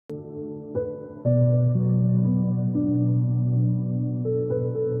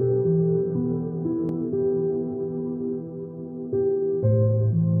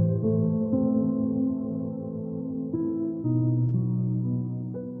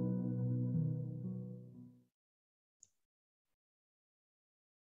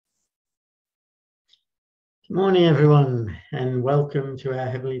Morning, everyone, and welcome to our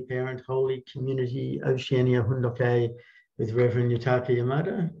Heavenly Parent Holy Community Oceania Hundoke with Reverend Yutaka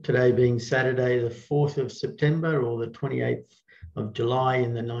Yamada. Today being Saturday, the 4th of September, or the 28th of July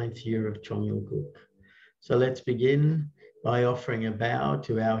in the 9th year of Chongyalguk. So let's begin by offering a bow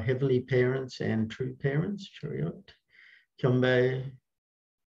to our Heavenly Parents and True Parents. Chariot, Kyombe,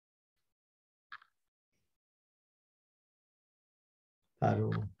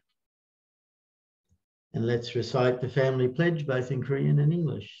 Paro. And let's recite the family pledge, both in Korean and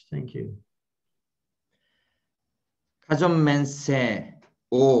English. Thank you. 가족맨세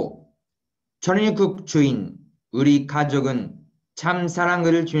 5. 천일국 주인 우리 가족은 참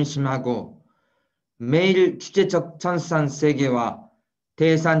사랑을 중심하고 매일 주제적 전산 세계와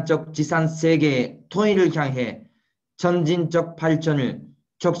대산적 지산 세계의 통일을 향해 점진적 발전을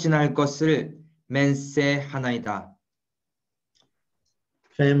촉진할 것을 맹세하나이다.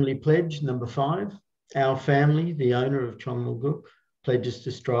 Family pledge number 5. Our family, the owner of Chongyalguk, pledges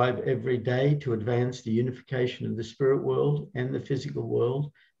to strive every day to advance the unification of the spirit world and the physical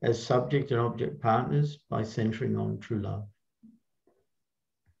world as subject and object partners by centering on true love.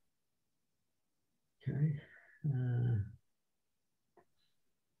 Okay.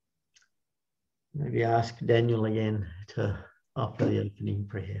 Maybe ask Daniel again to offer the opening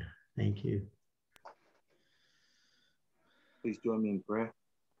prayer. Thank you. Please join me in prayer.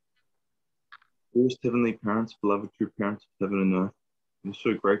 Dearest Heavenly Parents, beloved true parents of heaven and earth, we're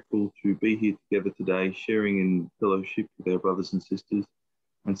so grateful to be here together today, sharing in fellowship with our brothers and sisters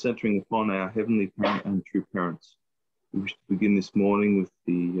and centering upon our Heavenly Parent and true parents. We wish to begin this morning with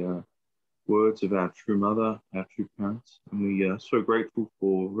the words of our true mother, our true parents, and we are so grateful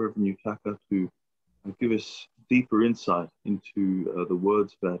for Reverend Yutaka to give us deeper insight into the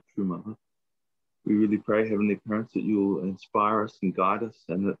words of our true mother. We really pray, Heavenly Parents, that you'll inspire us and guide us,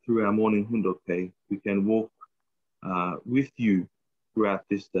 and that through our morning hundoke, we can walk with you throughout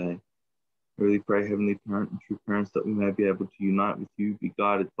this day. We really pray, Heavenly Parent and true parents, that we may be able to unite with you, be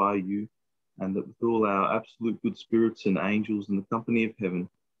guided by you, and that with all our absolute good spirits and angels in the company of heaven,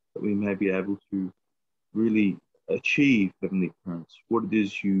 that we may be able to really achieve, Heavenly Parents, what it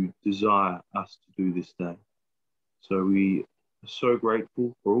is you desire us to do this day. So we are so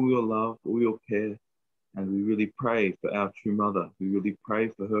grateful for all your love, all your care, and we really pray for our true mother. We really pray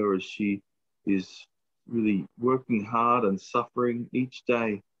for her as she is really working hard and suffering each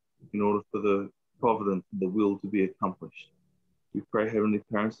day in order for the providence and the will to be accomplished. We pray, Heavenly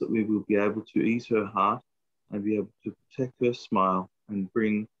Parents, that we will be able to ease her heart and be able to protect her smile and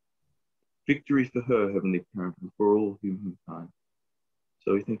bring victory for her, Heavenly Parent, and for all humankind.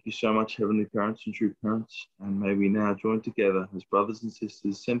 So we thank you so much, Heavenly Parents and true parents, and may we now join together as brothers and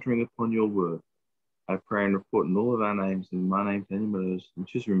sisters centering upon your word. I pray and report in all of our names, in my name, Daniel Meadows, and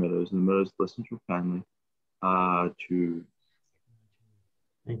Chisholm Meadows, and the Meadows Blessed Central family, to.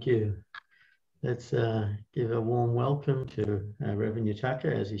 Thank you. Let's give a warm welcome to Reverend Yutaka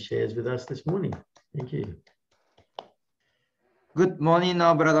as he shares with us this morning. Thank you. Good morning,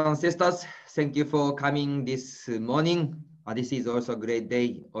 brothers and sisters. Thank you for coming this morning. This is also a great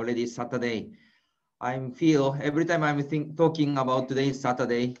day, already Saturday. I feel every time I'm talking about today's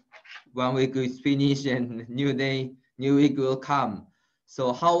Saturday, 1 week is finished and new day, new week will come.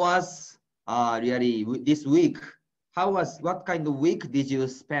 So how was really this week? What kind of week did you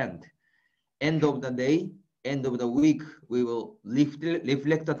spend? End of the day, end of the week, we will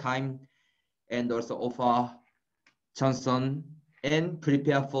reflect the time and also offer Johnson and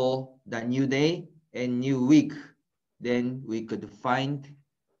prepare for the new day and new week. Then we could find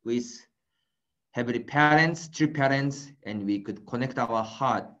with Heavenly Parents, true parents, and we could connect our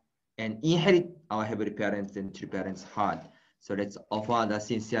heart and inherit our Heavenly Parents and true parents' heart. So let's offer the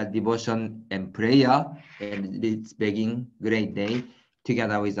sincere devotion and prayer, and let's begin great day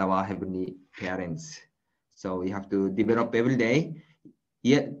together with our Heavenly Parents. So we have to develop every day.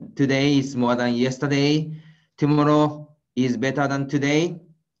 Today is more than yesterday. Tomorrow is better than today.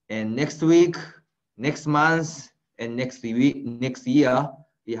 And next week, next month, and next year,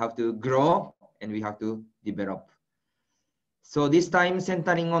 we have to grow and we have to develop. So this time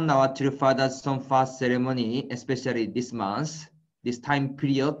centering on our True Father's Son Fast ceremony, especially this month, this time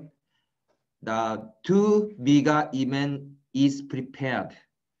period, the two bigger event is prepared.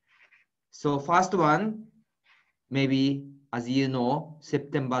 So first one, maybe as you know,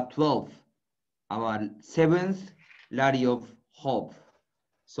 September 12th, our 7th Rally of Hope.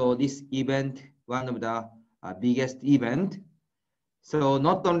 So this event, one of the biggest event. So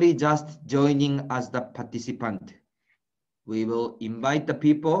not only just joining as the participant, we will invite the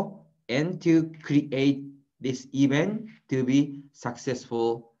people and to create this event to be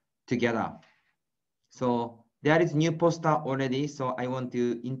successful together. So There is new poster already, so I want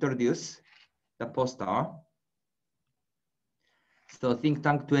to introduce the poster. So Think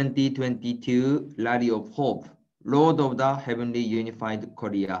Tank 2022, Rally of Hope, Road of the Heavenly Unified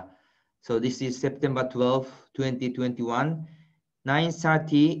Korea. So this is September 12, 2021,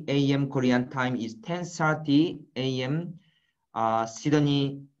 9:30 a.m. Korean time is 10:30 a.m.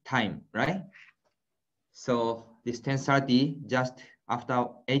 Sydney time, right? So this 10:30, just after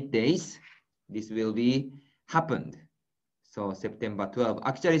 8 days, this will be happened. So September 12.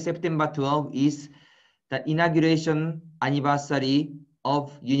 Actually, September 12 is the inauguration anniversary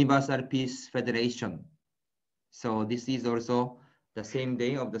of Universal Peace Federation. So this is also the same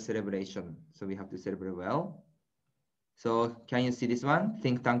day of the celebration. So we have to celebrate well. So can you see this one?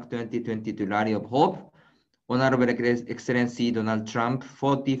 Think Tank 2022 Rally of Hope. Honorable Excellency Donald Trump,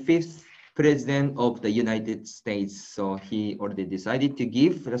 45th President of the United States. So he already decided to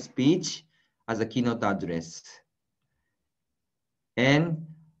give a speech as a keynote address. And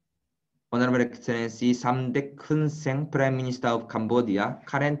Honorable Excellency Samdech Hun Sen, Prime Minister of Cambodia,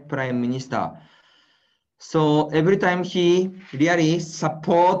 current Prime Minister. So every time he really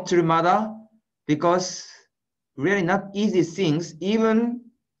supports mother, because really not easy things, even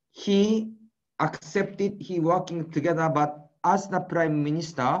he accepted he working together, but as the Prime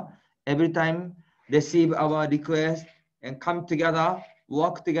Minister, every time receive our request and come together,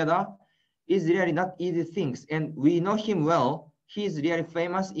 work together, is really not easy things. And we know him well. He is really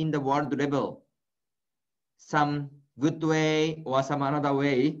famous in the world level. Some good way or some another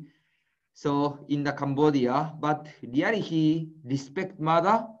way. So in the Cambodia, but really he respect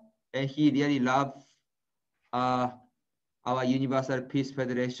mother and he really love our Universal Peace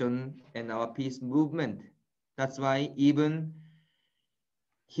Federation and our peace movement. That's why even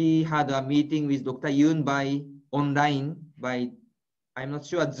he had a meeting with Dr. Yoon by online, by I'm not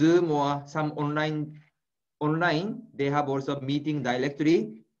sure Zoom or some online. They have also meeting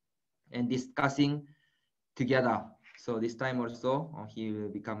directly and discussing together. So this time also he will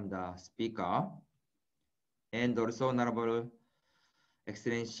become the speaker. And also Honorable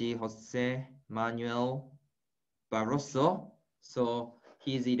Excellency Jose Manuel Barroso. So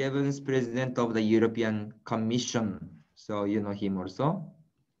he is 11th President of the European Commission. So you know him also.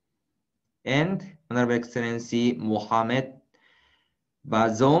 And Honorable Excellency Mohamed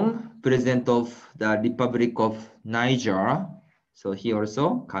Bazoum, President of the Republic of Niger. So he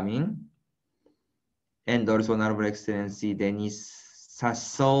also coming. And also Honorable Excellency Denis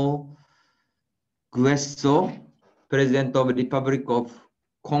Sassou Nguesso, President of the Republic of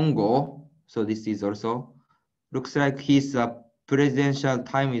Congo. So this is also, looks like his presidential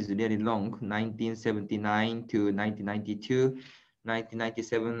time is really long, 1979 to 1992,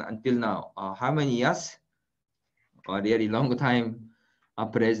 1997 until now. How many years? A really long time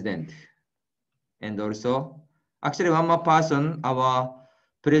president. And also, actually one more person, our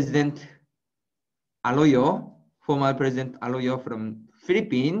President Aloyo, former President Aloyo from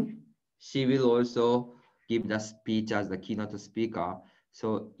Philippines, she will also give the speech as the keynote speaker.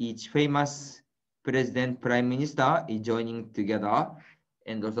 So each famous president, prime minister is joining together,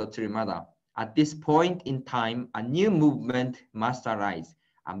 and also Trimada. At this point in time, a new movement must arise,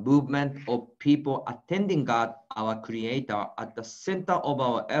 a movement of people attending God, our Creator, at the center of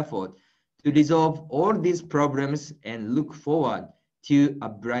our effort to resolve all these problems and look forward to a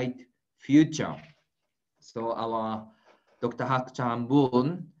bright future. So our Dr. Hak Chan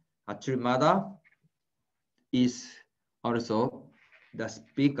Boon, Trimada, is also the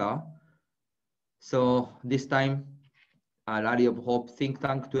speaker. So this time, Rally of Hope Think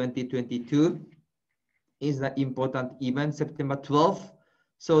Tank 2022 is the important event, September 12th.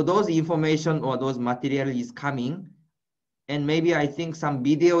 So those information or those material is coming. And maybe I think some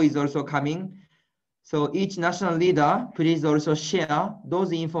video is also coming. So each national leader, please also share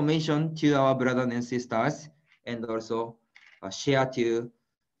those information to our brothers and sisters, and also share to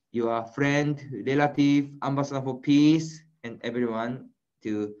your friend, relative, ambassador for peace, and everyone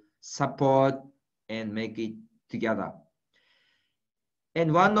to support and make it together.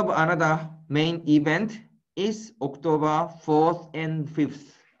 And one of another main event is October 4th and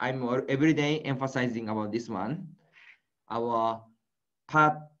 5th. I'm every day emphasizing about this one. Our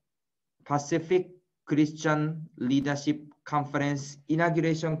Pacific Christian Leadership Conference,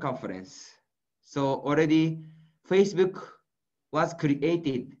 Inauguration Conference. So already Facebook was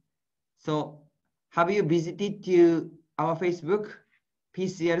created. So have you visited to our Facebook,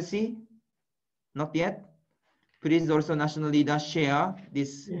 PCLC? Not yet? Please also national leaders share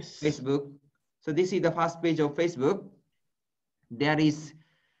this Facebook. So this is the first page of Facebook. There is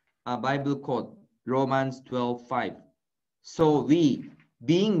a Bible quote, Romans 12:5. So we,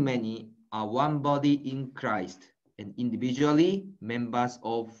 being many, are one body in Christ and individually members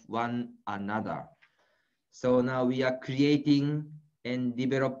of one another. So now we are creating and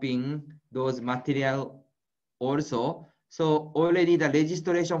developing those material also. So already the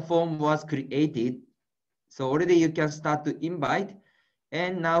registration form was created. So already you can start to invite,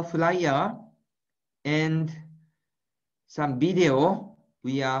 and now flyer and some video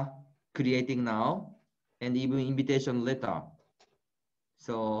we are creating now, and even invitation letter.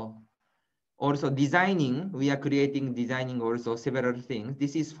 So also designing, we are designing also several things.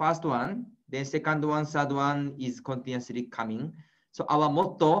 This is first one, then second one, third one is continuously coming. So our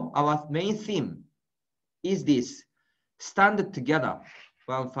motto, our main theme is this: stand together,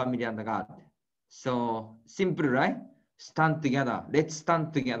 one family under God. So simple, right? Stand together, let's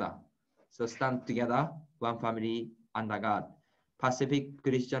stand together. So stand together, one family under God. Pacific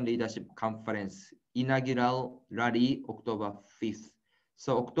Christian Leadership Conference, inaugural rally, October 5th.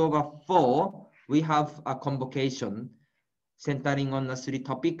 So October 4, we have a convocation centering on the 3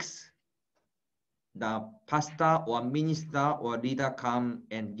 topics. The pastor or minister or leader come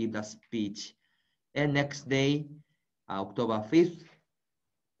and give the speech. And next day, October 5th,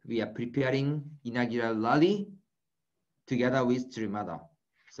 we are preparing inaugural rally together with True Mother.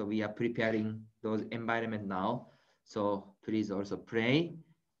 So we are preparing those environment now. So please also pray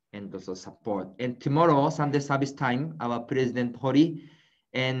and also support. And tomorrow, Sunday service time, our President Hori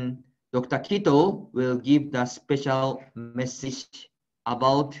and Dr. Kito will give the special message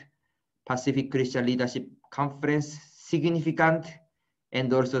about Pacific Christian Leadership Conference, significant,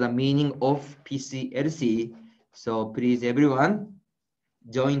 and also the meaning of PCLC. So please everyone,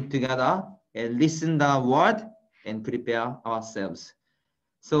 join together and listen the word and prepare ourselves.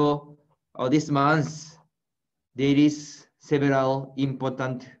 So this month, there is several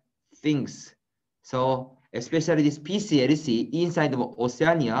important things. So especially this PCLC inside of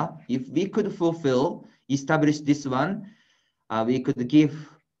Oceania, if we could establish this one, we could give,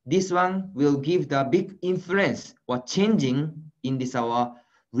 this one will give the big influence or changing in this our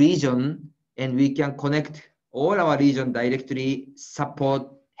region, and we can connect all our region directly, support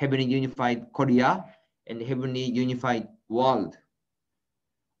Heavenly Unified Korea and Heavenly Unified World.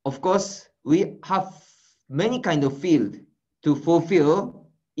 Of course, we have many kind of field to fulfill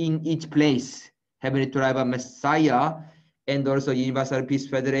in each place. Heavenly Tribal Messiah and also Universal Peace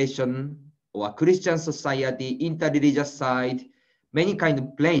Federation or Christian Society, interreligious side, many kind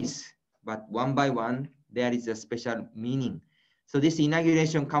of place, but one by one, there is a special meaning. So this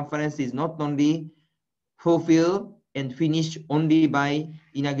inauguration conference is not only fulfill and finish only by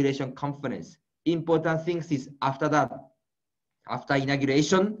inauguration conference. Important things is after that, after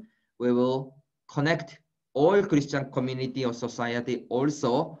inauguration, we will connect all Christian community or society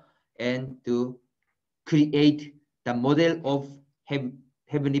also, and to create the model of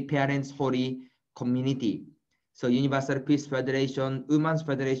Heavenly Parents Holy Community. So Universal Peace Federation, Women's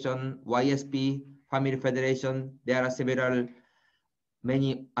Federation, YSP, Family Federation, there are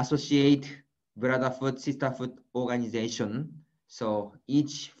many associate brotherhood, sisterhood organization. So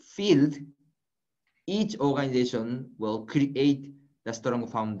each field, each organization will create the strong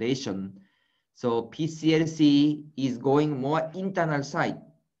foundation. So PCLC is going more internal side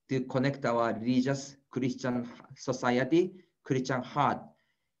to connect our religious Christian society, Christian heart.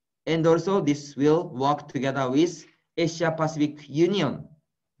 And also this will work together with Asia Pacific Union,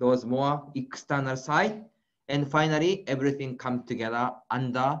 those more external side. And finally, everything come together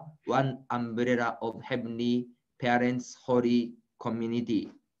under one umbrella of Heavenly Parents Holy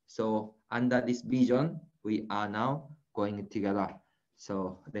Community. So under this vision, we are now going together.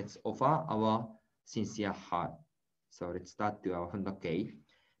 So let's offer our sincere heart. So let's start to our Hondoke,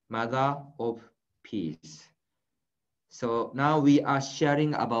 Mother of Peace. So now we are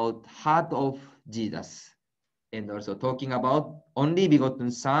sharing about heart of Jesus, and also talking about only begotten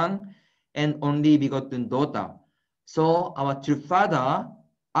Son and only begotten daughter. So our true Father,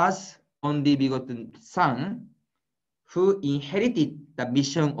 as only begotten Son, who inherited the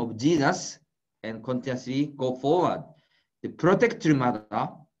mission of Jesus and continuously go forward to protect true mother,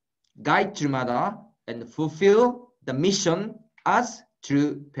 guide true mother, and fulfill the mission as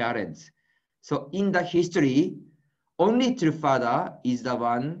true parents. So in the history, only true Father is the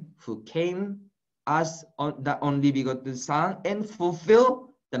one who came as the only begotten Son and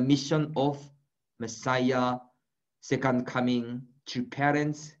fulfill the mission of Messiah, second coming, true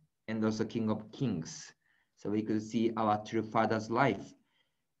parents, and also King of Kings. So we could see our true Father's life.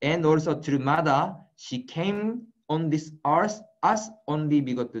 And also true Mother, she came on this earth as only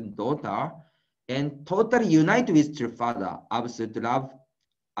begotten daughter and totally unite with true Father, absolute love,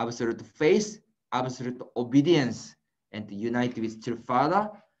 absolute faith, absolute obedience, and to unite with true Father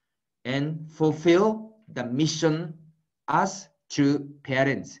and fulfill the mission as true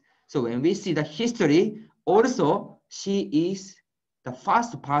parents. So when we see the history, also she is the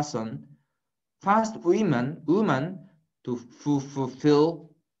first person, first woman to fulfill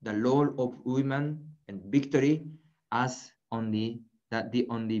the role of woman and victory as the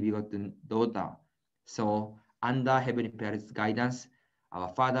only begotten daughter. So under Heavenly Parents' guidance, our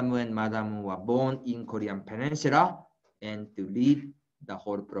Father Moon and Mother Moon were born in Korean Peninsula and to lead the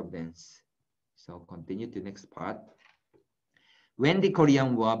whole province. So continue to next part. When the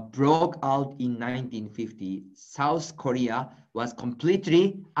Korean War broke out in 1950, South Korea was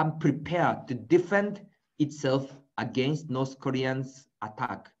completely unprepared to defend itself against North Korea's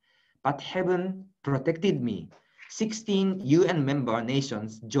attack. But heaven protected me. 16 UN member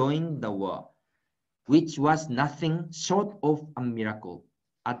nations joined the war, which was nothing short of a miracle.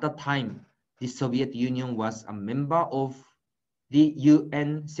 At the time, the Soviet Union was a member of the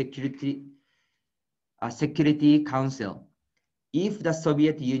UN Security Council. If the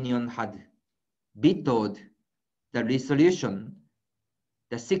Soviet Union had vetoed the resolution,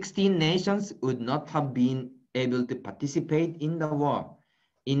 the 16 nations would not have been able to participate in the war.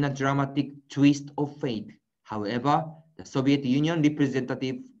 In a dramatic twist of fate, however, the Soviet Union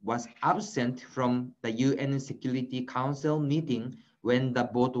representative was absent from the UN Security Council meeting when the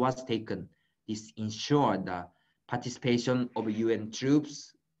vote was taken. This ensured the participation of UN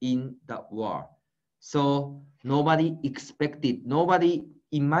troops in the war. So nobody expected, nobody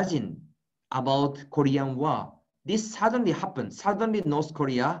imagined about Korean War. This suddenly happened. Suddenly North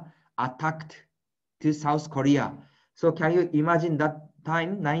Korea attacked to South Korea. So can you imagine that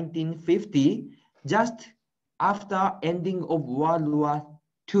time, 1950, just after ending of World War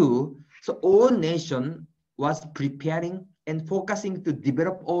II, so all nation was preparing and focusing to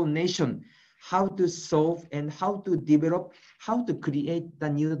develop all nation, how to solve and how to develop, how to create the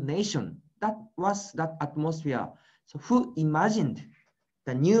new nation. That was that atmosphere. So who imagined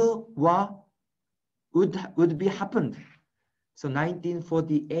the new war would be happened? So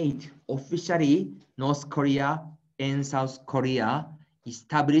 1948, officially North Korea and South Korea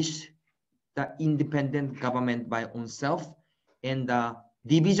established the independent government by oneself, and the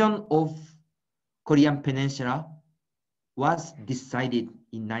division of Korean Peninsula was decided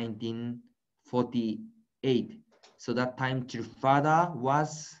in 1948. So that time Truffaut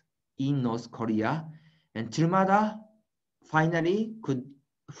was in North Korea, and Trumada finally could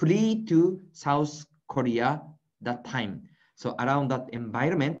flee to South Korea that time. So around that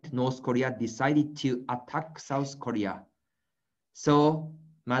environment, North Korea decided to attack South Korea. So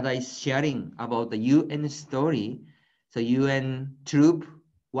Mada is sharing about the UN story. So UN troop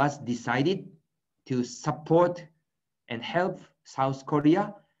was decided to support and help South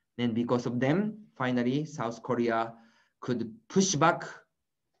Korea. Then because of them, finally South Korea could push back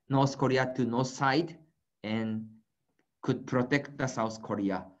North Korea to north side and could protect the South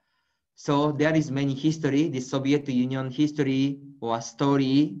Korea. So there is many history, the Soviet Union history or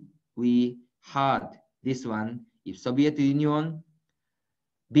story. We heard this one. If Soviet Union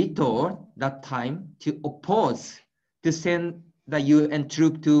vetoed that time to oppose to send the UN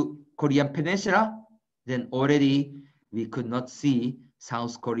troop to Korean Peninsula, then already we could not see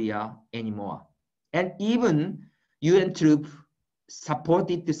South Korea anymore. And even UN troop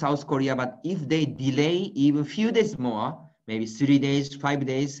supported to South Korea, but if they delay even few days more, maybe 3 days, 5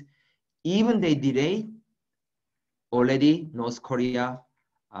 days, even they delay, already North Korea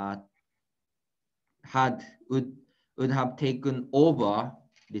would have taken over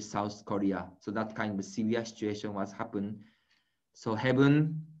the South Korea. So that kind of severe situation was happened. So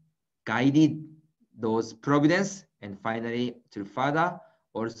heaven guided those providence, and finally Truffaut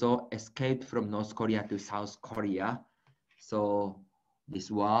also escaped from North Korea to South Korea. So this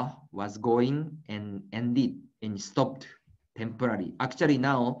war was going and ended and stopped temporarily. Actually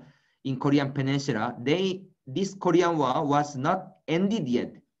now in Korean Peninsula, this Korean War was not ended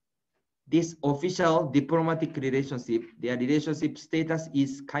yet. This official diplomatic relationship, their relationship status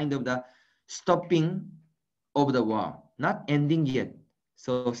is kind of the stopping of the war, not ending yet.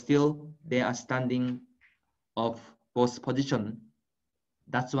 So still they are standing of both position.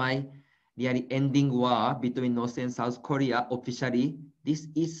 That's why they are ending war between North and South Korea officially. This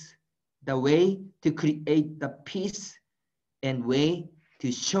is the way to create the peace and way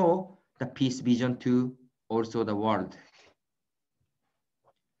to show the peace vision to also the world.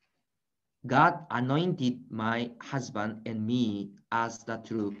 God anointed my husband and me as the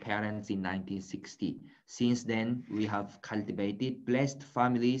true parents in 1960. Since then, we have cultivated blessed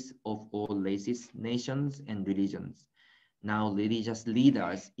families of all races, nations, and religions. Now, religious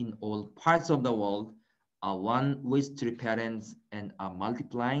leaders in all parts of the world are one with three parents and are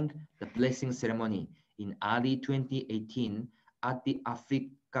multiplying the blessing ceremony in early 2018 at the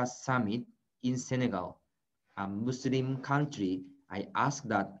Africa Summit in Senegal, a Muslim country. I asked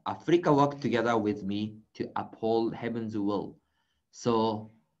that Africa work together with me to uphold heaven's will.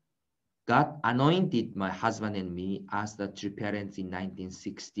 So God anointed my husband and me as the true parents in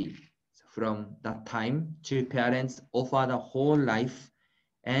 1960. So from that time, true parents offer the whole life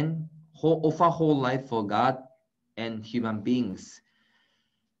and offer whole life for God and human beings.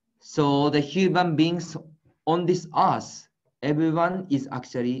 So the human beings on this earth, everyone is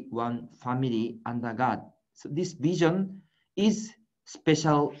actually one family under God. So this vision is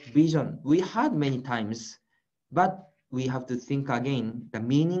special vision. We had many times, but we have to think again the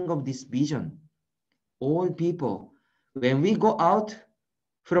meaning of this vision. All people, when we go out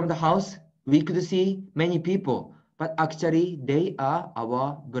from the house, we could see many people, but actually they are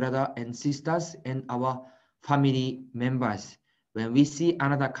our brother and sisters and our family members. When we see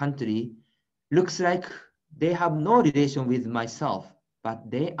another country, looks like they have no relation with myself, but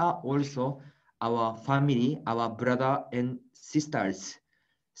they are also our family, our brother and sisters.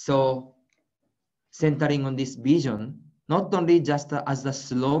 So centering on this vision, not only just as the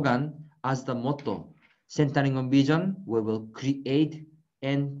slogan, as the motto, centering on vision, we will create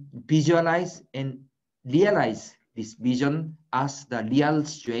and visualize and realize this vision as the real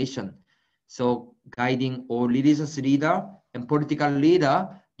situation. So guiding all religious leader and political leader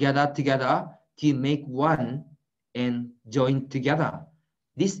gather together to make one and join together.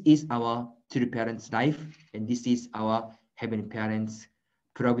 This is our true parents' life, and this is our heavenly parents'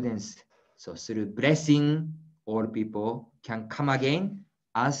 providence. So through blessing, all people can come again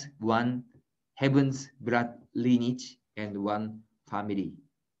as one heaven's blood lineage and one family.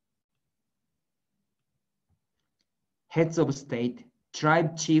 Heads of state,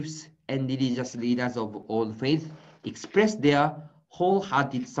 tribe chiefs, and religious leaders of all faiths express their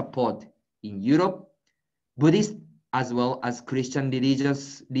wholehearted support. In Europe, Buddhist as well as Christian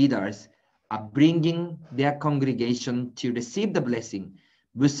religious leaders are bringing their congregation to receive the blessing.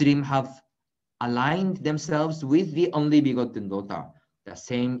 Muslims have aligned themselves with the only begotten daughter. The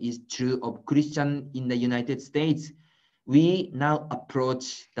same is true of Christian in the United States. We now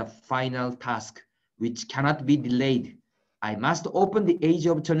approach the final task, which cannot be delayed. I must open the age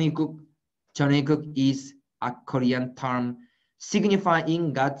of Chonikuk. Chonikuk is a Korean term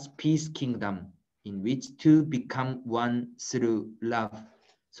signifying God's peace kingdom, in which two become one through love.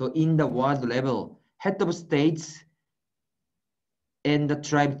 So in the world level, head of states and the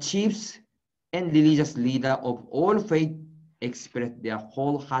tribe chiefs and religious leader of all faith express their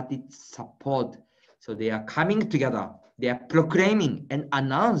wholehearted support. So they are coming together. They are proclaiming and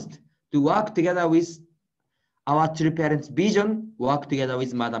announced to work together with our true parents' vision, work together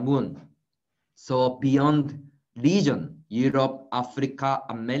with Mother Moon. So beyond region, Europe, Africa,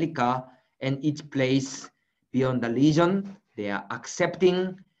 America, and each place beyond the region, they are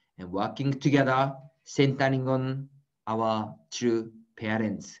accepting and working together, centering on our true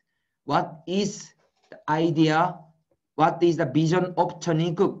parents. What is the idea? What is the vision of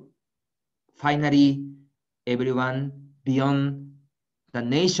Chonikuk? Finally, everyone beyond the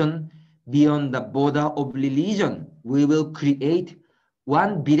nation, beyond the border of religion, we will create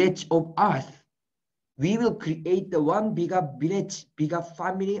one village of earth. We will create the one bigger village, bigger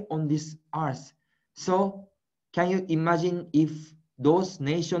family on this earth. So can you imagine if those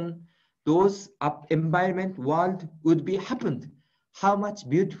nation, those environment world would be happened? How much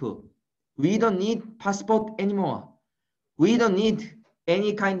beautiful. We don't need passport anymore. We don't need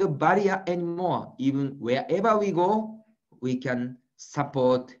any kind of barrier anymore. Even wherever we go, we can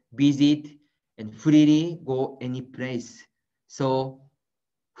support, visit, and freely go any place. So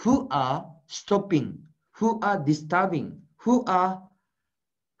who are stopping? Who are disturbing? Who are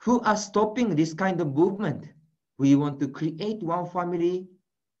stopping this kind of movement? We want to create one family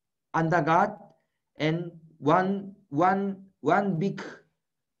under God and one big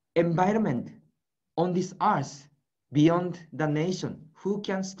environment on this earth beyond the nation. Who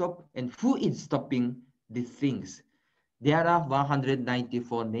can stop and who is stopping these things? There are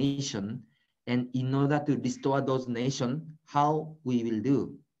 194 nations, and in order to restore those nations, how we will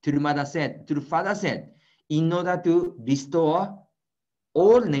do? True Father said, in order to restore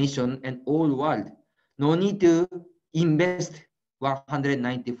all nations and all world, no need to invest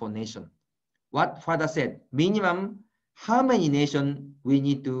 194 nations. What Father said, minimum, how many nations we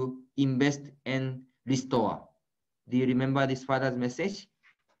need to invest and restore? Do you remember this Father's message?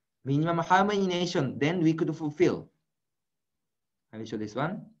 Minimum how many nations then we could fulfill? I will show this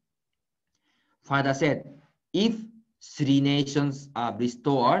one. Father said, if 3 nations are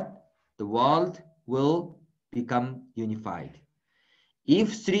restored, the world will become unified.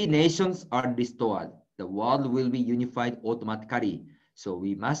 If three nations are restored, the world will be unified automatically. So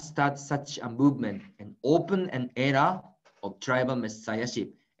we must start such a movement and open an era of tribal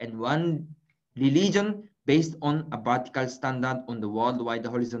messiahship and one religion based on a vertical standard on the worldwide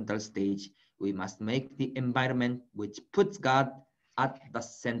horizontal stage. We must make the environment which puts God at the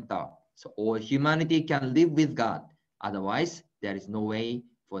center. So all humanity can live with God. Otherwise, there is no way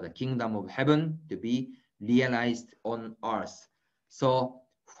for the kingdom of heaven to be realized on earth. So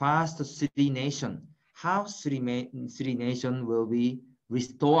first three nations, how three nations will be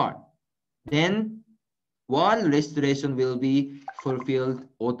restored. Then world restoration will be fulfilled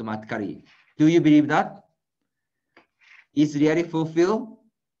automatically. Do you believe that? Is really fulfilled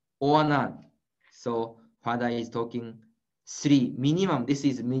or not? So Father is talking three minimum. This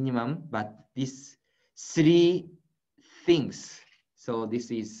is minimum, but this three things. So this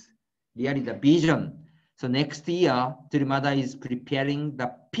is really the vision. So next year, Trimada is preparing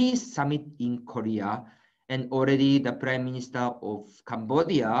the peace summit in Korea, and already the Prime Minister of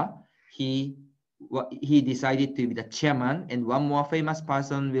Cambodia, he decided to be the chairman, and one more famous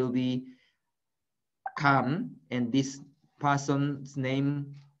person will be come, and this person's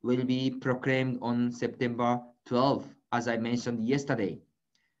name will be proclaimed on September 12th, as I mentioned yesterday.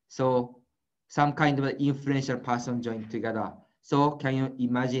 So some kind of an influential person joined together. So can you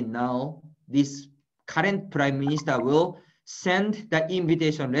imagine now this current Prime Minister will send the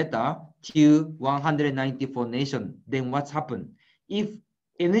invitation letter to 194 nations. Then what's happened? If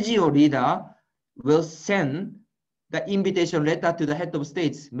NGO leader will send the invitation letter to the head of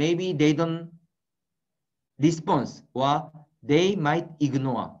states, maybe they don't respond or they might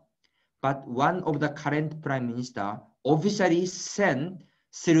ignore. But one of the current Prime Minister officially sent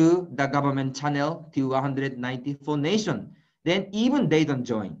through the government channel to 194 nations. Then even they don't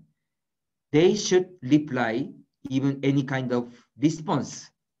join. They should reply even any kind of response.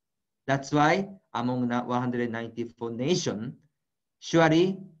 That's why among the 194 nations,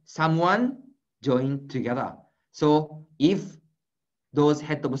 surely someone joined together. So if those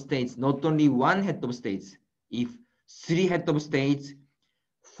head of states, not only one head of states, if three head of states,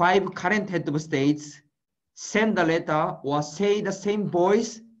 5 current head of states send a letter or say the same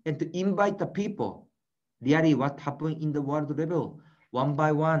voice and to invite the people, really what happened in the world level? One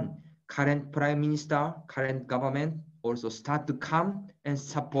by one, current prime minister, current government also start to come and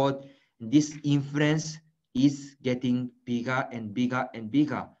support. This influence is getting bigger and bigger and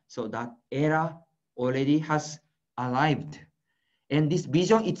bigger. So that era already has arrived. And this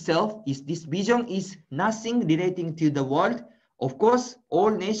vision itself this vision is nothing relating to the world. Of course,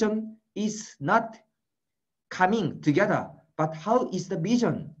 all nation is not coming together, but how is the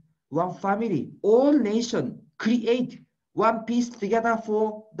vision? One family, all nation create one piece together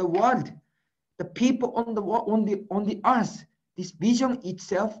for the world, the people on the earth. This vision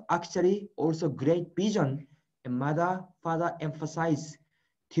itself actually also great vision, and mother, father emphasize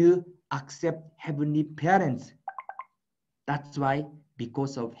to accept heavenly parents. That's why,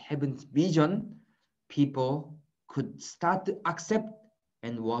 because of heaven's vision, people could start to accept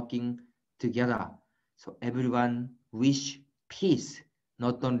and working together. So everyone wish peace,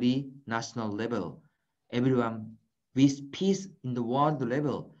 not only national level. Everyone wish peace in the world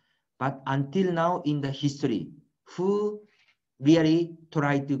level. But until now in the history, who really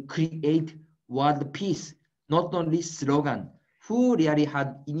tried to create world peace? Not only slogan, who really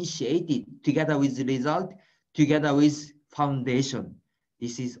had initiated together with the result, together with foundation.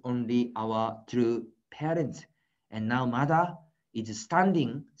 This is only our true parents. And now mother is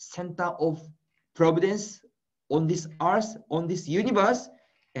standing center of providence on this earth, on this universe,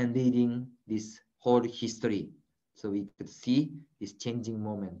 and leading this whole history. So we could see this changing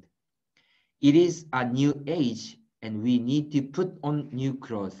moment. It is a new age, and we need to put on new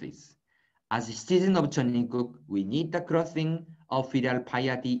clothes. As a citizen of Cheongguk, we need the clothing of filial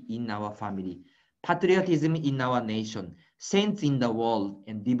piety in our family, patriotism in our nation, saints in the world,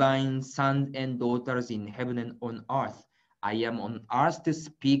 and divine sons and daughters in heaven and on earth. I am on earth to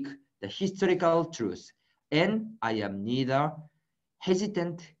speak the historical truth, and I am neither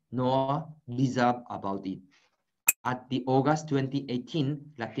hesitant nor reserved about it. At the August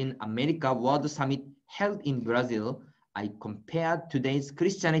 2018 Latin America World Summit held in Brazil, I compared today's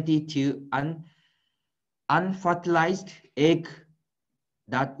Christianity to an unfertilized egg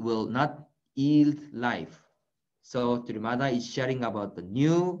that will not yield life. So Trimada is sharing about the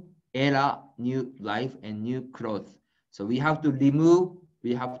new era, new life, and new growth. So we have to remove,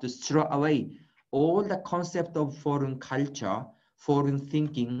 we have to throw away all the concept of foreign culture, foreign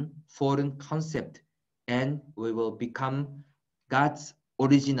thinking, foreign concept, and we will become God's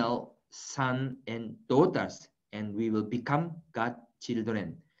original sons and daughters, and we will become God's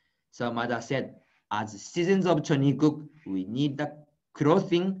children. So Mother said, as citizens of Cheongguk, we need the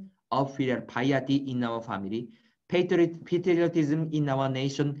clothing of filial piety in our family, patriotism in our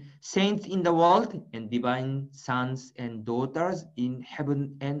nation, saints in the world, and divine sons and daughters in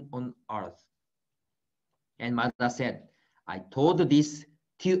heaven and on earth. And Mother said, I told this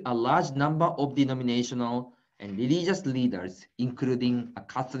to a large number of denominational and religious leaders, including a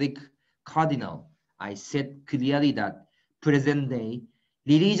Catholic cardinal. I said clearly that present day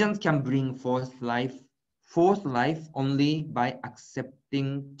religions can bring forth life only by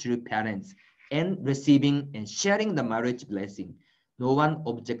accepting true parents and receiving and sharing the marriage blessing. No one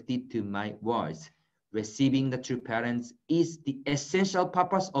objected to my words. Receiving the true parents is the essential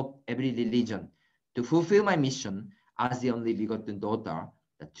purpose of every religion. To fulfill my mission as the only begotten daughter,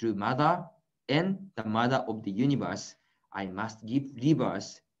 the true mother, and the mother of the universe, I must give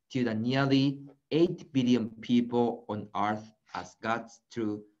rebirth to the nearly 8 billion people on earth as God's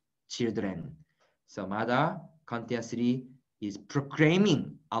true children. So Mother continuously is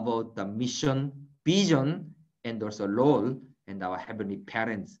proclaiming about the mission, vision, and also role and our heavenly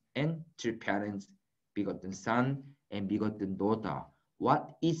parents and true parents, begotten son and begotten daughter.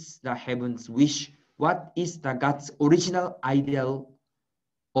 What is the heaven's wish? What is the God's original ideal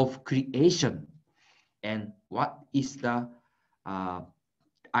of creation? And what is the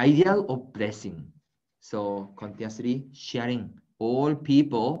ideal of blessing? So continuously sharing all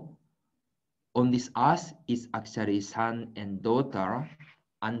people on this earth is actually son and daughter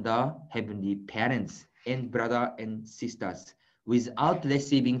under heavenly parents and brother and sisters. Without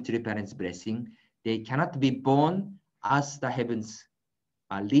receiving true parents' blessing, they cannot be born as the heavens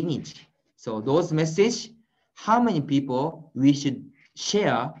lineage. So those message, how many people we should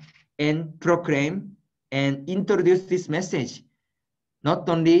share and proclaim and introduce this message, not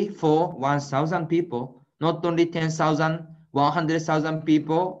only for 1,000 people, not only 10,000, 100,000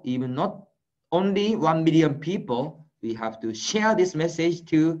 people, even not only 1 million people, we have to share this message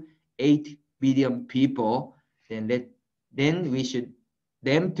to 8 billion people. Then we should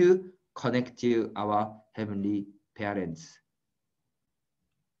them to connect to our heavenly parents.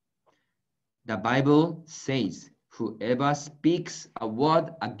 The Bible says, whoever speaks a word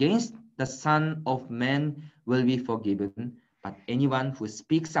against the Son of Man will be forgiven, but anyone who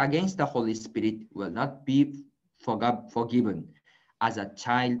speaks against the Holy Spirit will not be forgiven. As a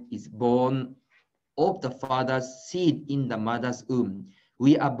child is born of the Father's seed in the mother's womb,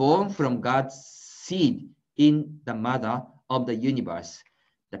 we are born from God's seed in the mother of the universe.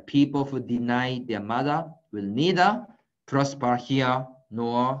 The people who deny their mother will neither prosper here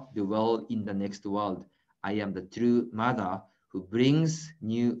nor dwell in the next world. I am the true mother who brings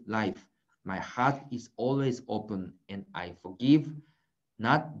new life. My heart is always open, and I forgive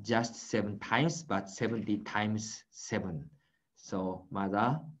not just 7 times, but 70 times 7. So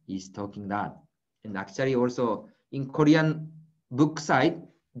Mother is talking that. And actually also in Korean book side,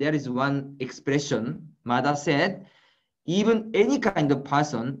 there is one expression. Mother said, even any kind of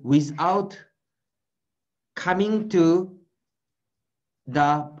person without coming to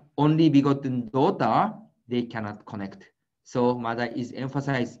the only begotten daughter, they cannot connect. So Mother is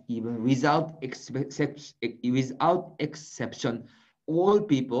emphasized even without exception, all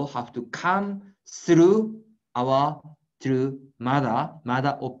people have to come through our true mother,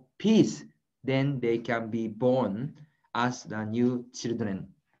 mother of peace. Then they can be born as the new children.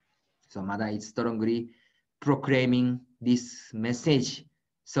 So Mother is strongly proclaiming this message.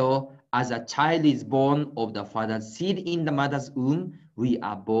 So as a child is born of the Father's seed in the mother's womb, we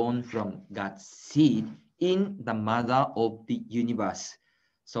are born from God's seed in the mother of the universe.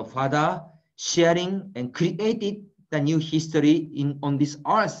 So Father sharing and created the new history on this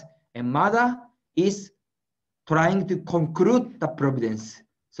earth, and Mother is trying to conclude the providence.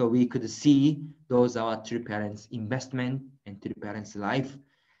 So we could see those are our true parents' investment and true parents' life.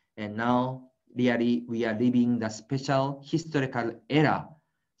 And now really we are living the special historical era.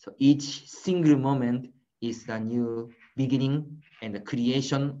 So each single moment is the new beginning and the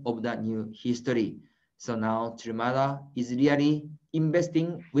creation of the new history. So now True Mother is really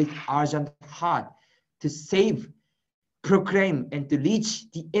investing with urgent heart to save, proclaim, and to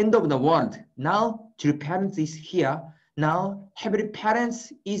reach the end of the world. Now True Parents is here. Now Heavenly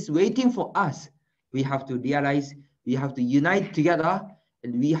Parents is waiting for us. We have to realize, we have to unite together,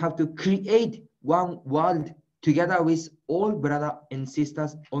 and we have to create one world together with all brothers and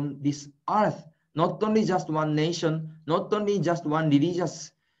sisters on this earth. Not only just one nation, not only just one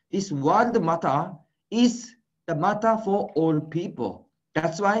religious. This world matter is the matter for all people.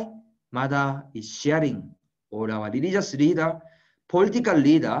 That's why Mother is sharing. All our religious leaders political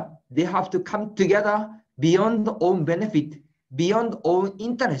leader, they have to come together beyond own benefit, beyond own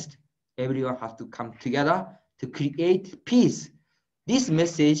interest. Everyone has to come together to create peace. This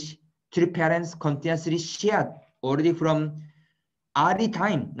message to the parents continuously shared already from early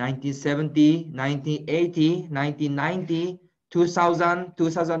time, 1970, 1980, 1990, 2000,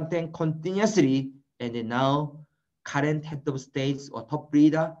 2010, continuously, and then now current head of states or top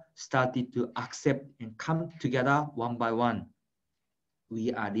leader started to accept and come together one by one.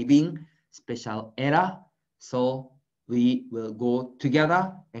 We are living special era, so we will go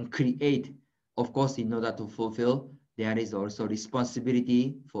together and create. Of course, in order to fulfill, there is also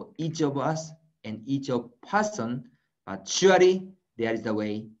responsibility for each of us and each of person, but surely there is a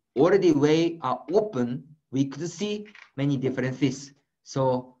way. Already way are open, we could see many differences.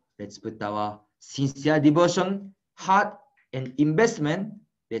 So let's put our sincere devotion, heart, and investment.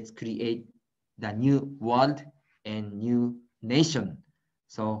 Let's create the new world and new nation.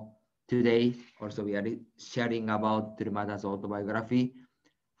 So today also we are sharing about the mother's autobiography,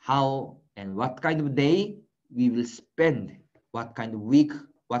 how and what kind of day we will spend, what kind of week,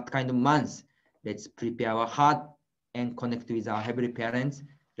 what kind of months. Let's prepare our heart and connect with our heavenly parents.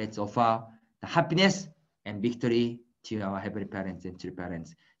 Let's offer the happiness and victory to our heavenly parents and true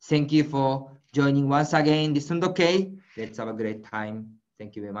parents. Thank you for joining once again this Sundoke. Let's have a great time.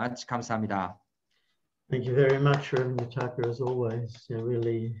 Thank you very much. 감사합니다. Thank you very much, Reverend Yutaka, as always.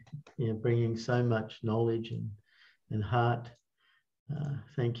 Really, bringing so much knowledge and heart.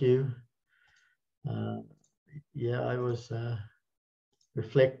 Thank you. I was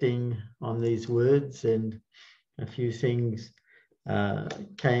reflecting on these words, and a few things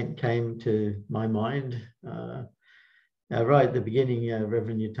came to my mind. Right at the beginning,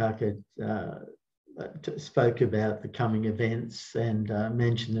 Reverend Yutaka spoke about the coming events and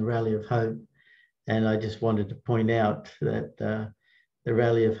mentioned the Rally of Hope. And I just wanted to point out that the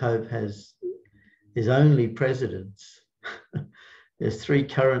Rally of Hope is only presidents. There's 3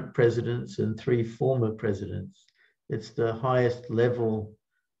 current presidents and 3 former presidents. It's the highest level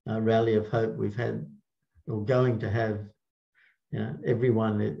Rally of Hope we've had or going to have.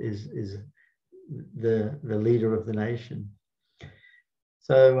 Everyone is the leader of the nation.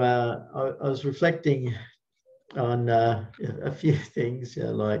 So I was reflecting on a few things,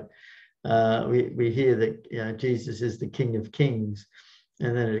 like we hear that Jesus is the King of Kings,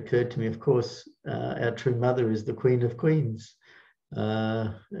 and then it occurred to me, of course, our true mother is the Queen of Queens.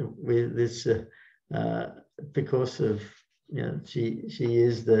 With this, because of she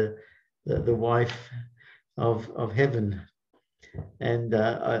is the wife of heaven, and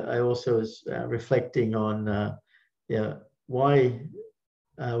I also was reflecting on why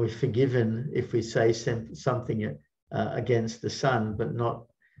are we forgiven if we say something against the son, but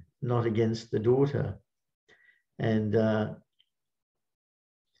not against the daughter. And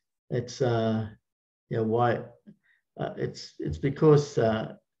it's why it's because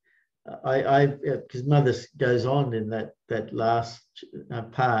because Mother goes on in that last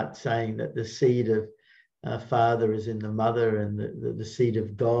part saying that the seed of Father is in the mother, and the seed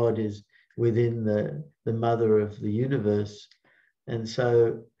of God is within the mother of the universe. And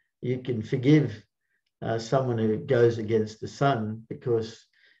so you can forgive someone who goes against the son because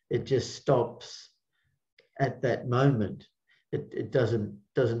it just stops at that moment. It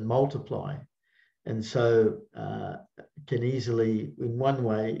doesn't multiply, and so can easily, in one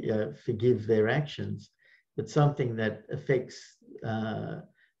way, forgive their actions. But something that affects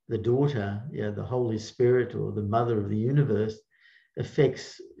the daughter, the Holy Spirit, or the mother of the universe,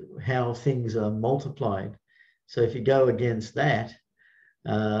 affects how things are multiplied. So if you go against that,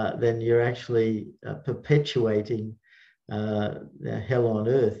 then you're actually perpetuating hell on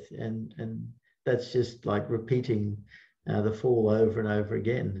earth, and that's just like repeating the fall over and over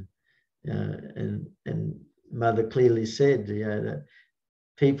again. And Mother clearly said, that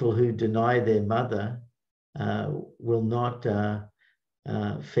people who deny their mother will not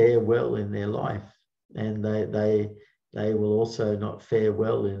fare well in their life, and they will also not fare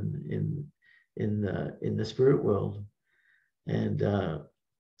well in the spirit world. And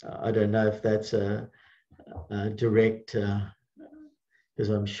I don't know if that's a direct, because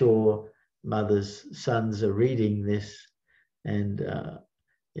I'm sure Mother's sons are reading this, and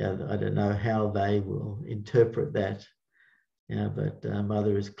I don't know how they will interpret that. But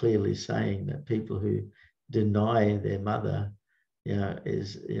Mother is clearly saying that people who deny their mother,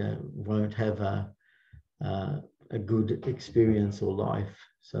 won't have a good experience or life.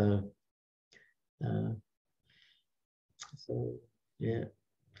 So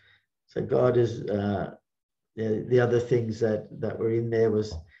God is the other things that were in there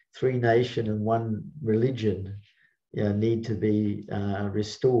was 3 nation and 1 religion. need to be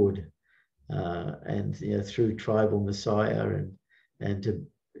restored, and through tribal Messiah and to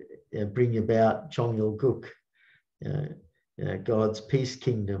bring about Chongyal Guk, God's peace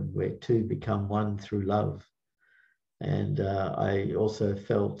kingdom, where two become one through love. And I also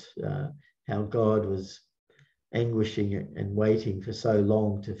felt how God was anguishing and waiting for so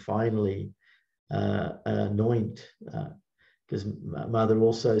long to finally anoint, because Mother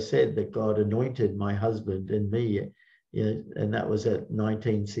also said that God anointed my husband and me, and that was at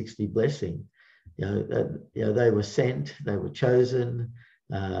 1960 blessing. They were sent, they were chosen,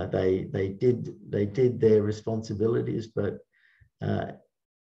 they did their responsibilities, but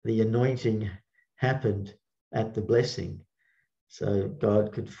the anointing happened at the blessing, so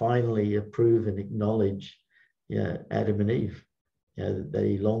God could finally approve and acknowledge Adam and Eve, that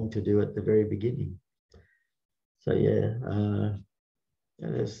he longed to do at the very beginning. So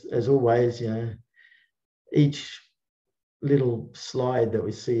as always, each little slide that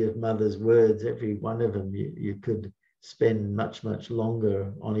we see of Mother's words, every one of them, you could spend much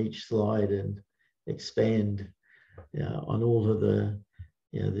longer on each slide and expand on all of the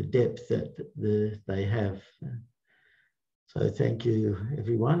depth that they have. So thank you,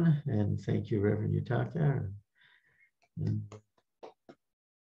 everyone, and thank you, Reverend Yutaka.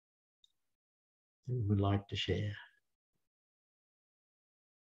 Who would like to share?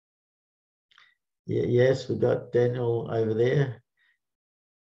 Yes, we've got Daniel over there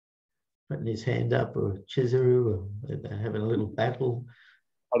putting his hand up, or Chizuru, or they're having a little battle.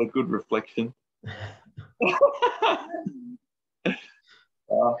 Had a good reflection.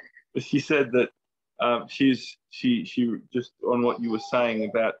 She said that she just on what you were saying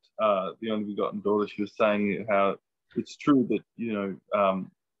about the only begotten daughter, she was saying how it's true that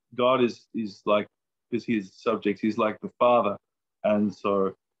God is like, because his subject, he's like the father, and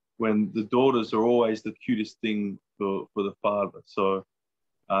so when the daughters are always the cutest thing for the father. So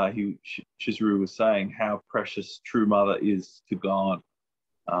Shizuru was saying how precious true mother is to God,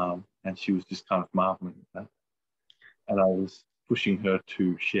 and she was just kind of marveling at that, and I was pushing her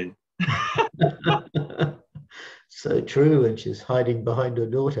to share. So true, and she's hiding behind her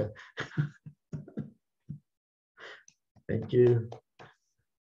daughter. Thank you.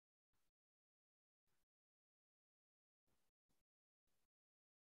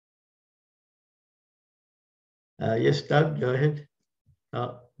 Yes, Doug, go ahead.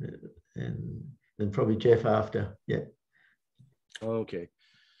 And then probably Jeff after. Yeah. Okay.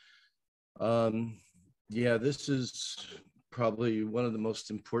 Yeah, this is probably one of the most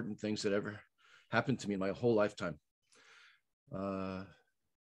important things that ever happened to me in my whole lifetime.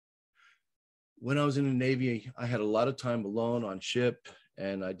 When I was in the Navy, I had a lot of time alone on ship,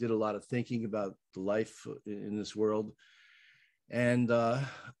 and I did a lot of thinking about the life in this world. And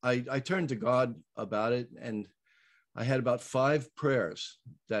I turned to God about it, and I had about 5 prayers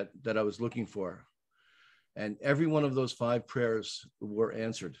that I was looking for. And every one of those 5 prayers were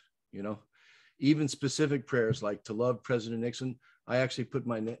answered, even specific prayers like to love President Nixon. I actually put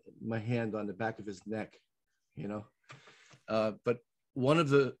my hand on the back of his neck, but one of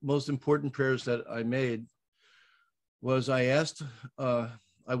the most important prayers that I made was I asked, I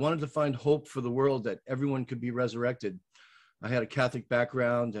wanted to find hope for the world, that everyone could be resurrected. I had a Catholic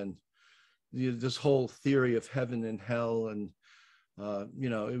background, and this whole theory of heaven and hell, and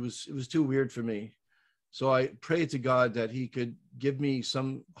it was too weird for me. So I prayed to God that he could give me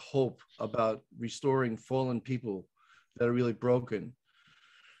some hope about restoring fallen people that are really broken.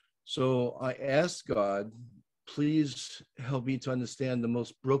 So I asked God, please help me to understand the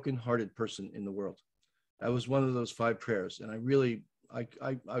most broken-hearted person in the world. That was one of those 5 prayers. And I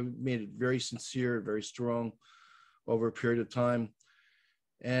made it very sincere, very strong over a period of time.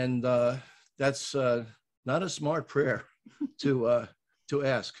 And that's not a smart prayer to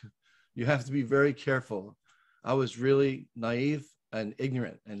ask. You have to be very careful. I was really naive and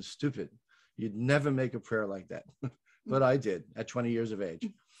ignorant and stupid. You'd never make a prayer like that, but I did at 20 years of age.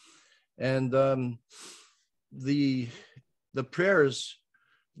 And the prayers,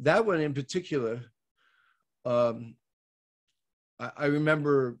 that one in particular, I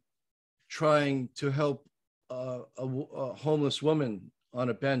remember trying to help a homeless woman on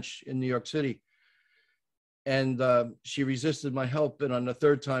a bench in New York City. And she resisted my help. And on the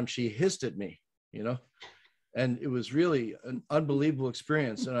 3rd time, she hissed at me, and it was really an unbelievable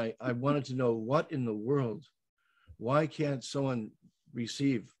experience. And I wanted to know, what in the world, why can't someone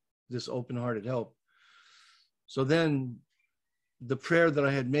receive this open-hearted help? So then the prayer that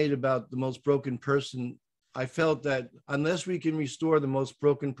I had made about the most broken person, I felt that unless we can restore the most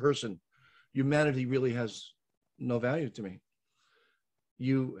broken person, humanity really has no value to me.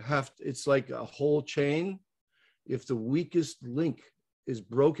 It's like a whole chain. if the weakest link is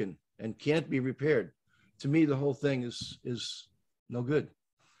broken and can't be repaired, to me, the whole thing is no good,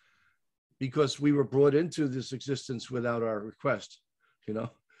 because we were brought into this existence without our request, you know,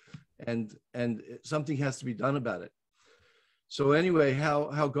 and something has to be done about it. So anyway,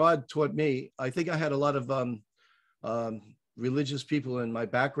 how God taught me, I think I had a lot of religious people in my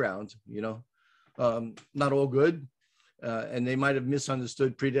background, you know, not all good, and they might have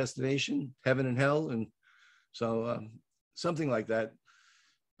misunderstood predestination, heaven and hell, and so something like that.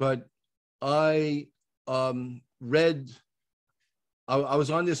 But I read. I was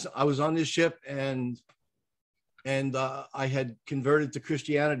on this ship, and I had converted to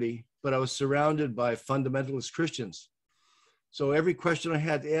Christianity, but I was surrounded by fundamentalist Christians. So every question I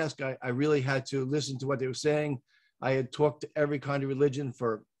had to ask, I really had to listen to what they were saying. I had talked to every kind of religion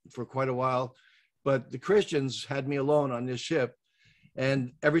for quite a while, but the Christians had me alone on this ship.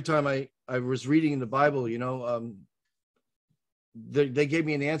 And every time I was reading in the Bible, you know, they gave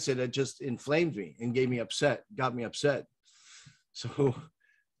me an answer that just inflamed me and got me upset. So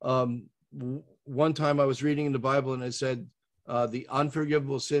one time I was reading in the Bible and it said, the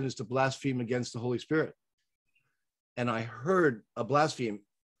unforgivable sin is to blaspheme against the Holy Spirit. And I heard a blaspheme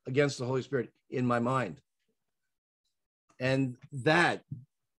against the Holy Spirit in my mind. And that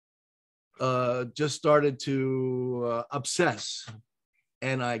just started to obsess.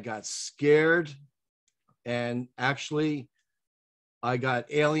 And I got scared. And actually, I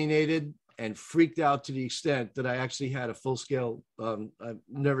got alienated and freaked out to the extent that I actually had a full-scale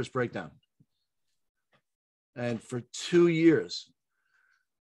nervous breakdown. And for 2 years,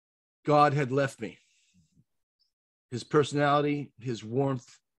 God had left me. His personality, his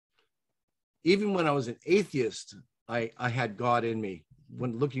warmth. Even when I was an atheist, I had God in me.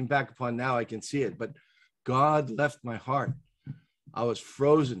 When looking back upon now, I can see it. But God left my heart. I was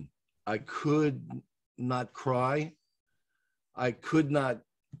frozen. I could not cry. I could not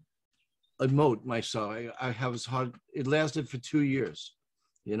emote myself. I was hard. It lasted for 2 years,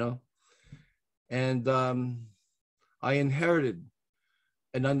 you know. And I inherited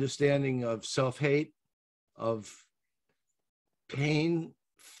an understanding of self-hate, of pain,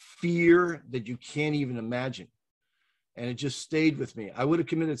 fear that you can't even imagine. And it just stayed with me. I would have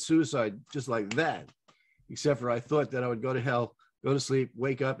committed suicide just like that, except for I thought that I would go to hell, go to sleep,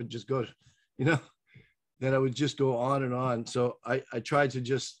 wake up, and just go, you know, that I would just go on and on. So I tried to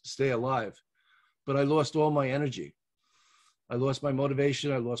just stay alive, but I lost all my energy. I lost my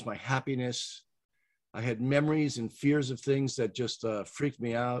motivation. I lost my happiness. I had memories and fears of things that just freaked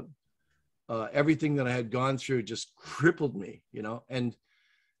me out. Everything that I had gone through just crippled me, you know. And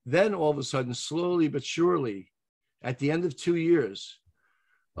then all of a sudden, slowly but surely, at the end of 2 years,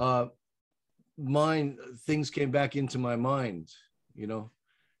 things came back into my mind, you know,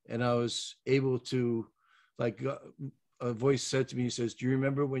 and I was able to, like, a voice said to me, he says, "Do you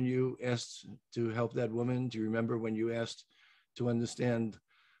remember when you asked to help that woman? Do you remember when you asked to understand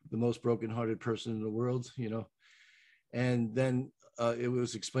the most brokenhearted person in the world?" You know, and then it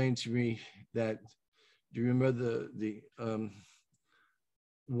was explained to me that, do you remember the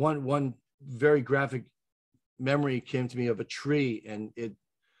one very graphic memory came to me of a tree, and it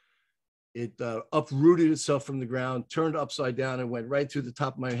uprooted itself from the ground, turned upside down, and went right through the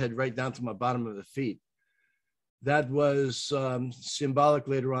top of my head, right down to my bottom of the feet. That was symbolic.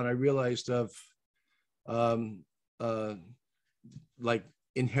 Later on, I realized of like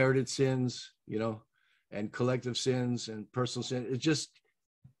inherited sins, you know, and collective sins and personal sin.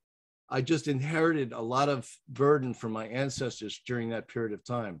 I just inherited a lot of burden from my ancestors during that period of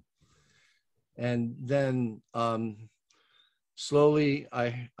time. And then slowly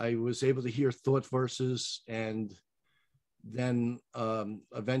I was able to hear thought verses, and then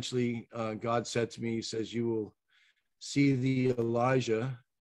eventually God said to me, he says, "You will see the Elijah."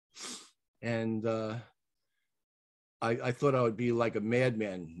 And I thought I would be like a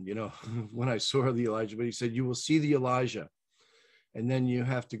madman, you know, when I saw the Elijah, but he said, "You will see the Elijah. And then you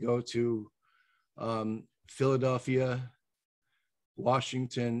have to go to Philadelphia,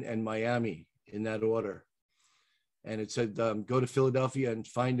 Washington, and Miami in that order." And it said, go to Philadelphia and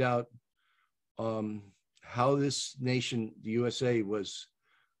find out how this nation, the USA, was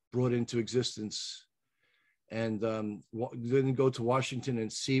brought into existence. And then go to Washington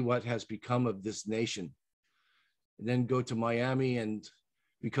and see what has become of this nation. And then go to Miami and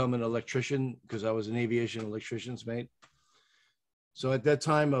become an electrician, because I was an aviation electrician's mate. So at that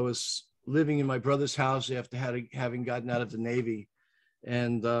time, I was living in my brother's house after having gotten out of the Navy,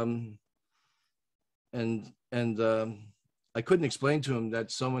 and I couldn't explain to him that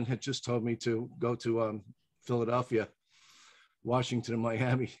someone had just told me to go to Philadelphia, Washington, and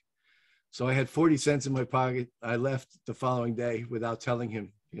Miami. So I had 40 cents in my pocket. I left the following day without telling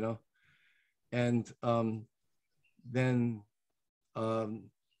him, and then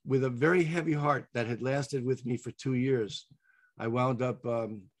with a very heavy heart that had lasted with me for 2 years, I wound up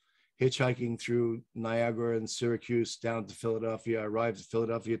hitchhiking through Niagara and Syracuse down to Philadelphia. I arrived in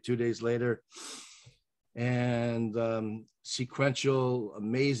Philadelphia 2 days later, and sequential,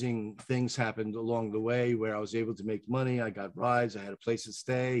 amazing things happened along the way where I was able to make money. I got rides, I had a place to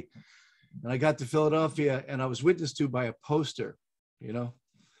stay, and I got to Philadelphia, and I was witnessed to by a poster,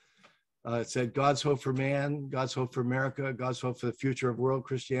 it said, "God's hope for man, God's hope for America, God's hope for the future of world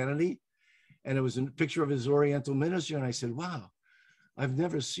Christianity." And it was a picture of his Oriental minister. And I said, wow, I've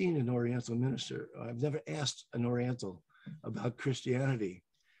never seen an Oriental minister. I've never asked an Oriental about Christianity.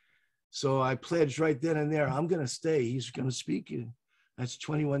 So I pledged right then and there, I'm going to stay. He's going to speak. That's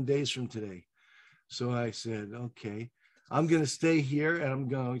 21 days from today. So I said, okay, I'm going to stay here and I'm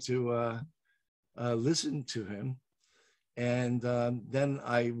going to listen to him. And then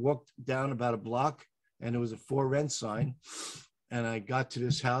I walked down about a block and there was a for rent sign. And I got to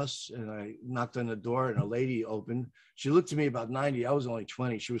this house and I knocked on the door and a lady opened. She looked to me about 90. I was only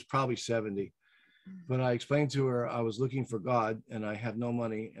 20. She was probably 70. But I explained to her I was looking for God and I have no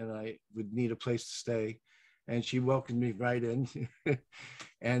money and I would need a place to stay. And she welcomed me right in.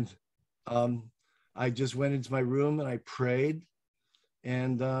 And I just went into my room and I prayed.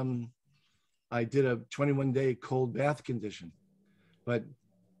 And I did a 21-day cold bath condition. But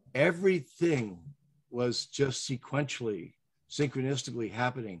everything was just synchronistically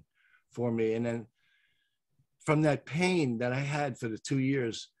happening for me. And then from that pain that I had for the 2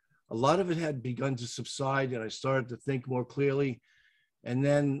 years, a lot of it had begun to subside and I started to think more clearly. And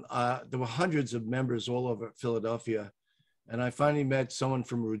then there were hundreds of members all over Philadelphia. And I finally met someone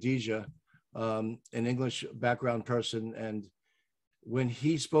from Rhodesia, an English background person. And when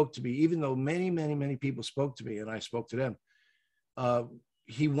he spoke to me, even though many, many, many people spoke to me and I spoke to them,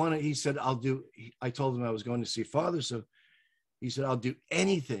 he said, I told him I was going to see Father. So he said, I'll do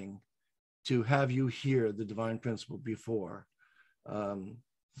anything to have you hear the divine principle before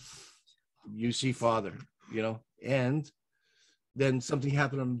you see Father, And then something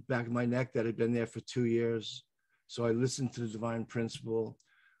happened on the back of my neck that had been there for 2 years. So I listened to the divine principle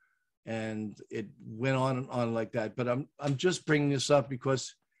and it went on and on like that. But I'm just bringing this up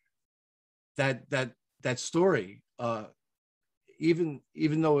because that story,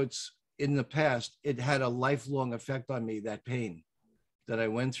 even though it's in the past, it had a lifelong effect on me, that pain that I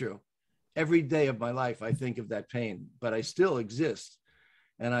went through. Every day of my life, I think of that pain, but I still exist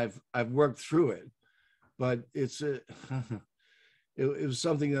and I've worked through it. But it was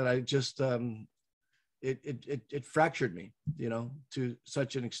something that I just, it fractured me, to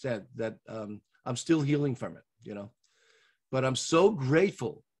such an extent that I'm still healing from it, But I'm so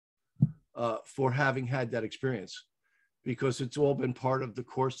grateful for having had that experience because it's all been part of the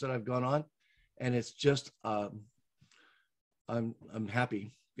course that I've gone on. And it's just, I'm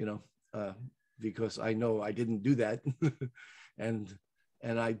happy, because I know I didn't do that.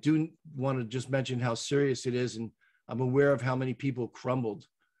 And I do want to just mention how serious it is. And I'm aware of how many people crumbled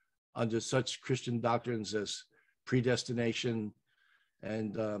under such Christian doctrines as predestination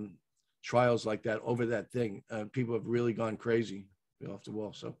and trials like that over that thing. People have really gone crazy off the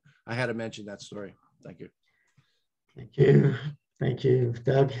wall. So I had to mention that story. Thank you. Thank you. Thank you,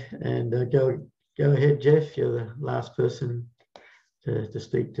 Doug. And go ahead, Jeff. You're the last person to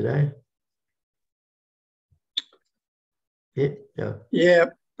speak today. Yeah,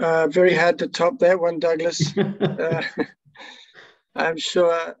 very hard to top that one, Douglas. I'm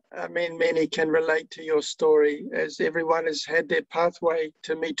sure, many can relate to your story, as everyone has had their pathway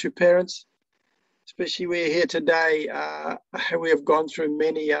to Me Too Parents. Especially we're here today, we have gone through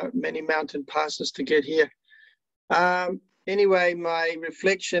many mountain passes to get here. Anyway, my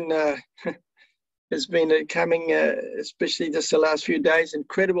reflection has been coming, especially just the last few days,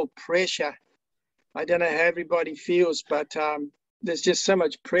 incredible pressure. I don't know how everybody feels, but there's just so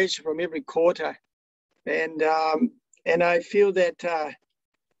much pressure from every quarter. And I feel that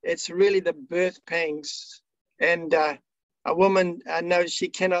it's really the birth pangs. And a woman knows she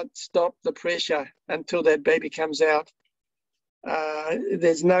cannot stop the pressure until that baby comes out.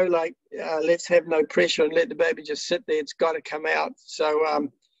 There's no let's have no pressure and let the baby just sit there. It's got to come out. So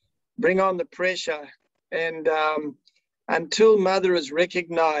bring on the pressure. And until mother is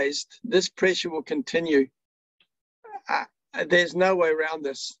recognized, this pressure will continue. There's no way around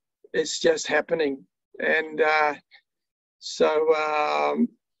this. It's just happening. And so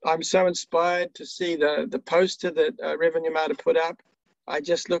I'm so inspired to see the poster that Reverend Yamada put up. I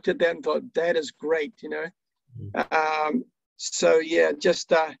just looked at that and thought, that is great, So yeah,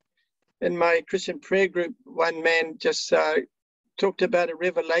 just in my Christian prayer group, one man just talked about a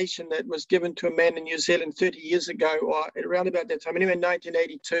revelation that was given to a man in New Zealand 30 years ago, or around about that time, anyway,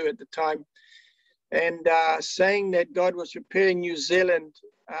 1982 at the time, and saying that God was preparing New Zealand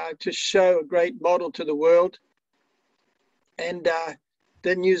to show a great model to the world, and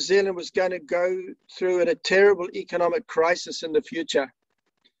that New Zealand was going to go through a terrible economic crisis in the future.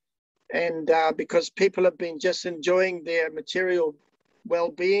 And because people have been just enjoying their material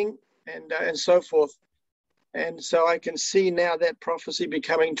well-being and so forth. And so I can see now that prophecy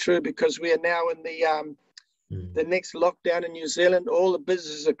becoming true, because we are now in the next lockdown in New Zealand. All the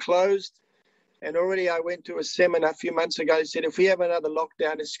businesses are closed. And already I went to a seminar a few months ago. They said, if we have another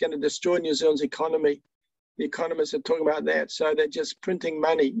lockdown, it's going to destroy New Zealand's economy. The economists are talking about that. So they're just printing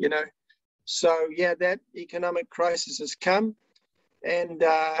money, you know. So yeah, that economic crisis has come, and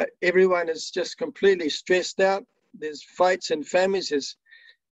everyone is just completely stressed out. There's fights in families, there's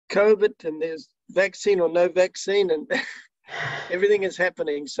COVID, and there's vaccine or no vaccine, and everything is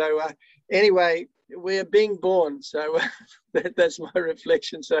happening. So anyway, we're being born. So that's my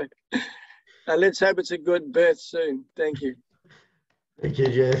reflection. So let's hope it's a good birth soon. Thank you. Thank you,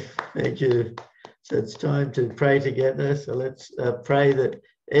 Jeff. Thank you. So it's time to pray together. So let's pray that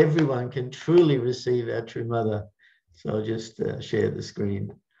everyone can truly receive our true mother. So I'll just share the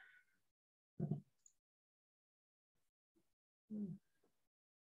screen.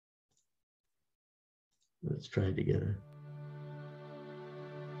 Let's pray together.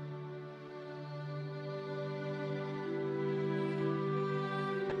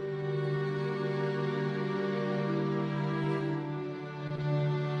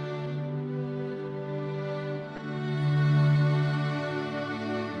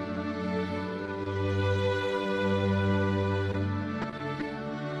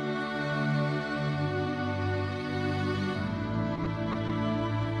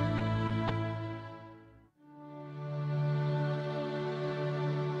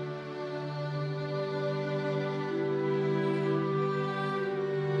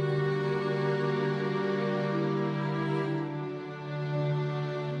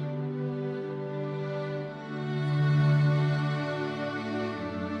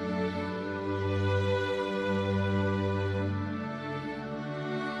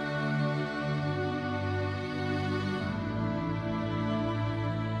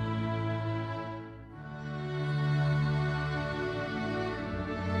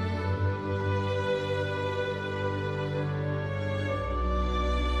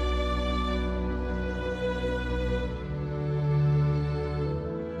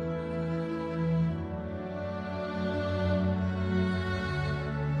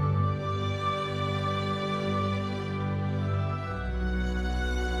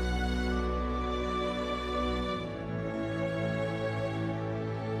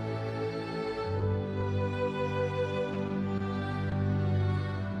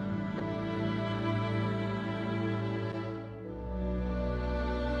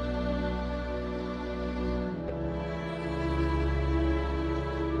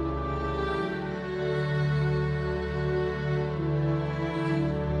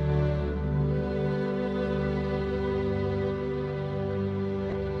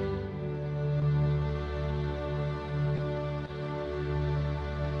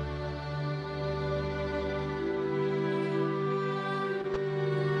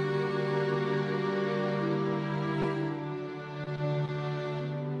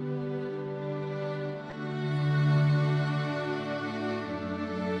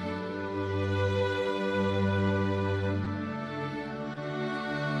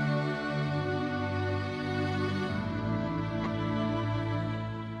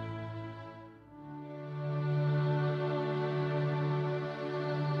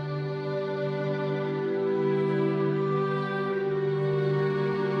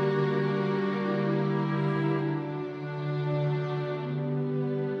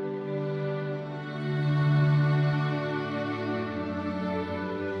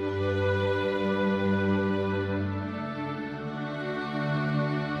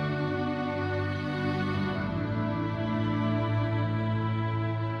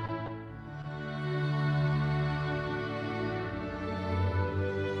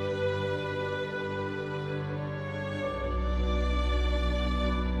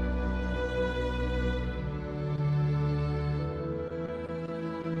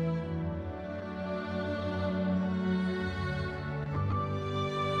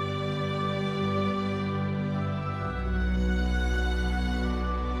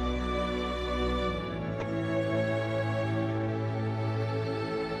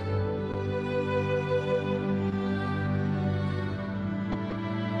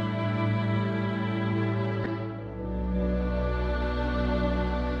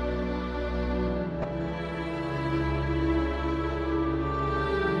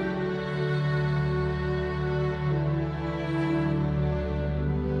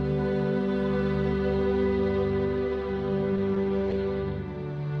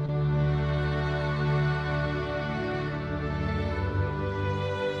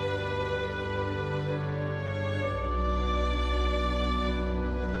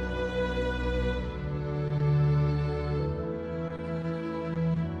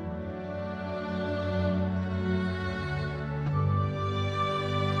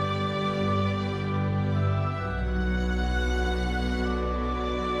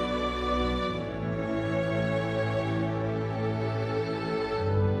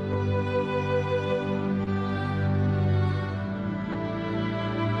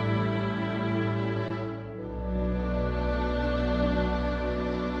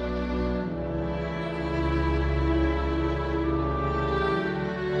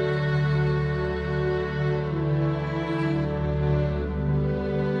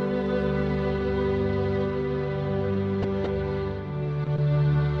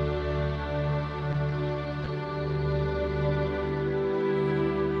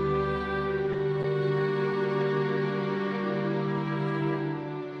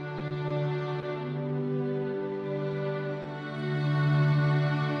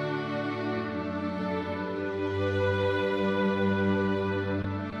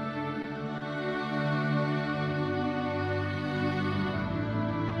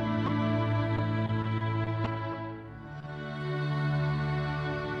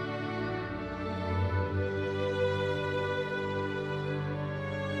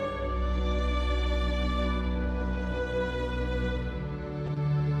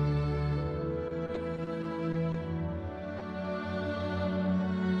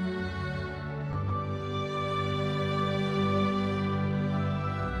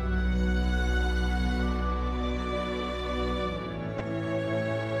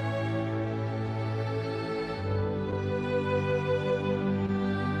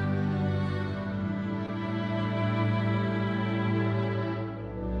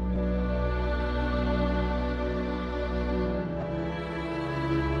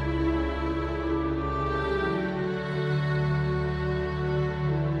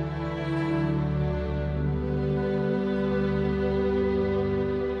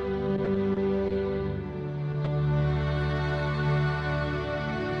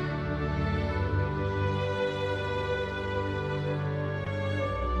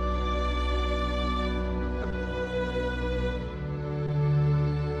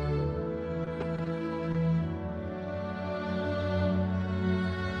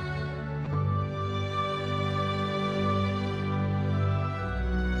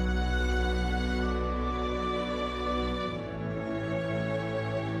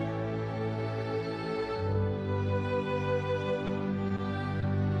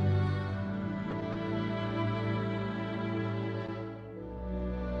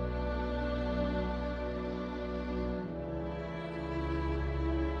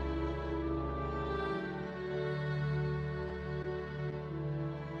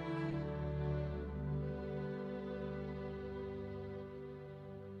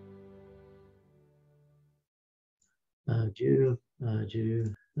 Adieu,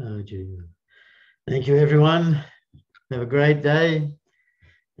 adieu, adieu. Thank you, everyone. Have a great day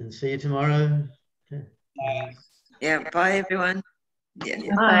and see you tomorrow. Okay. Yeah, bye everyone. Yeah.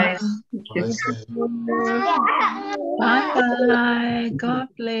 Bye. Bye. Bye. God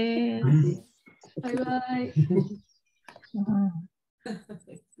bless. Bye bye. Mhm.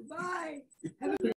 Bye.